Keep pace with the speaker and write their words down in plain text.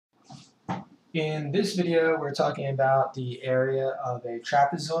In this video, we're talking about the area of a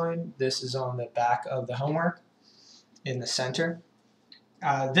trapezoid. This is on the back of the homework in the center.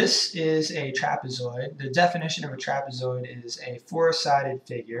 This is a trapezoid. The definition of a trapezoid is a four-sided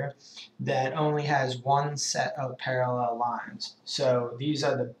figure that only has one set of parallel lines. So these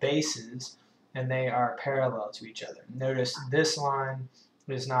are the bases, and they are parallel to each other. Notice this line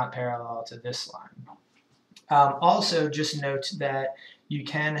is not parallel to this line. Also, just note that you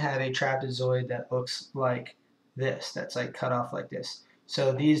can have a trapezoid that looks like this, that's like cut off like this.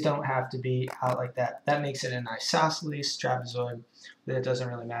 So these don't have to be out like that. That makes it an isosceles trapezoid, but it doesn't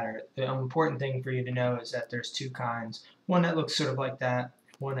really matter. The important thing for you to know is that there's two kinds. One that looks sort of like that,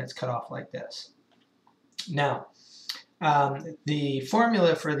 one that's cut off like this. Now, the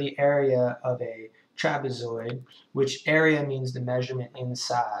formula for the area of a trapezoid, which area means the measurement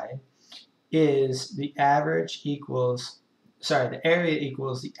inside, is the average equals, the area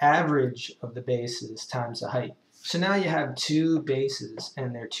equals the average of the bases times the height. So now you have two bases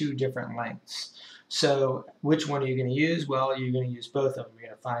and they're two different lengths. So which one are you going to use? Well, you're going to use both of them. You're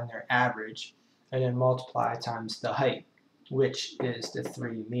going to find their average and then multiply times the height, which is the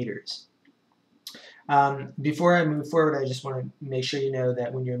 3 meters. Before I move forward, I just want to make sure you know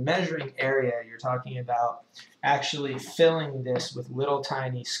that when you're measuring area, you're talking about actually filling this with little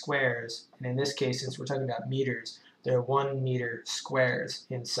tiny squares. And in this case, since we're talking about meters, there are 1 meter squares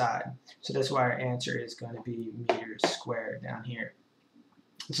inside. So that's why our answer is going to be meters squared down here.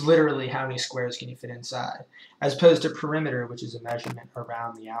 It's literally how many squares can you fit inside, as opposed to perimeter, which is a measurement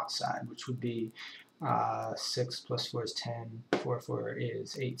around the outside, which would be 6 plus 4 is 10, 4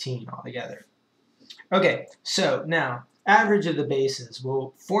 is 18 altogether. Okay, so now, average of the bases.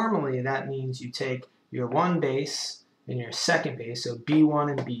 Well, formally that means you take your one base and your second base, so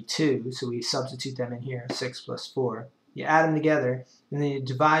B1 and B2, so we substitute them in here, 6 plus 4. You add them together, and then you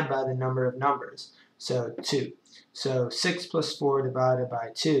divide by the number of numbers, so 2. So 6 plus 4 divided by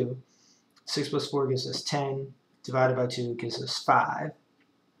 2, 6 plus 4 gives us 10, divided by 2 gives us 5.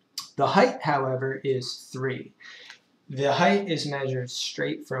 The height, however, is 3. The height is measured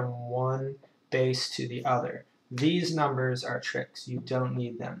straight from one base to the other. These numbers are tricks. You don't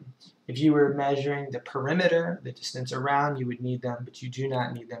need them. If you were measuring the perimeter, the distance around, you would need them, but you do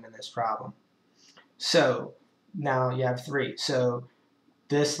not need them in this problem. So now you have 3. So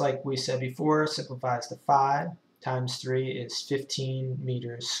this, like we said before, simplifies to 5 times 3 is 15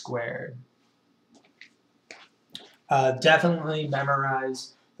 meters squared. Definitely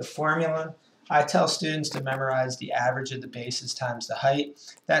memorize the formula. I tell students to memorize the average of the bases times the height.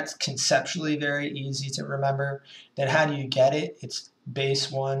 That's conceptually very easy to remember. Then how do you get it? It's base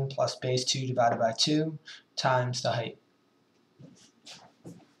 1 plus base 2 divided by 2 times the height.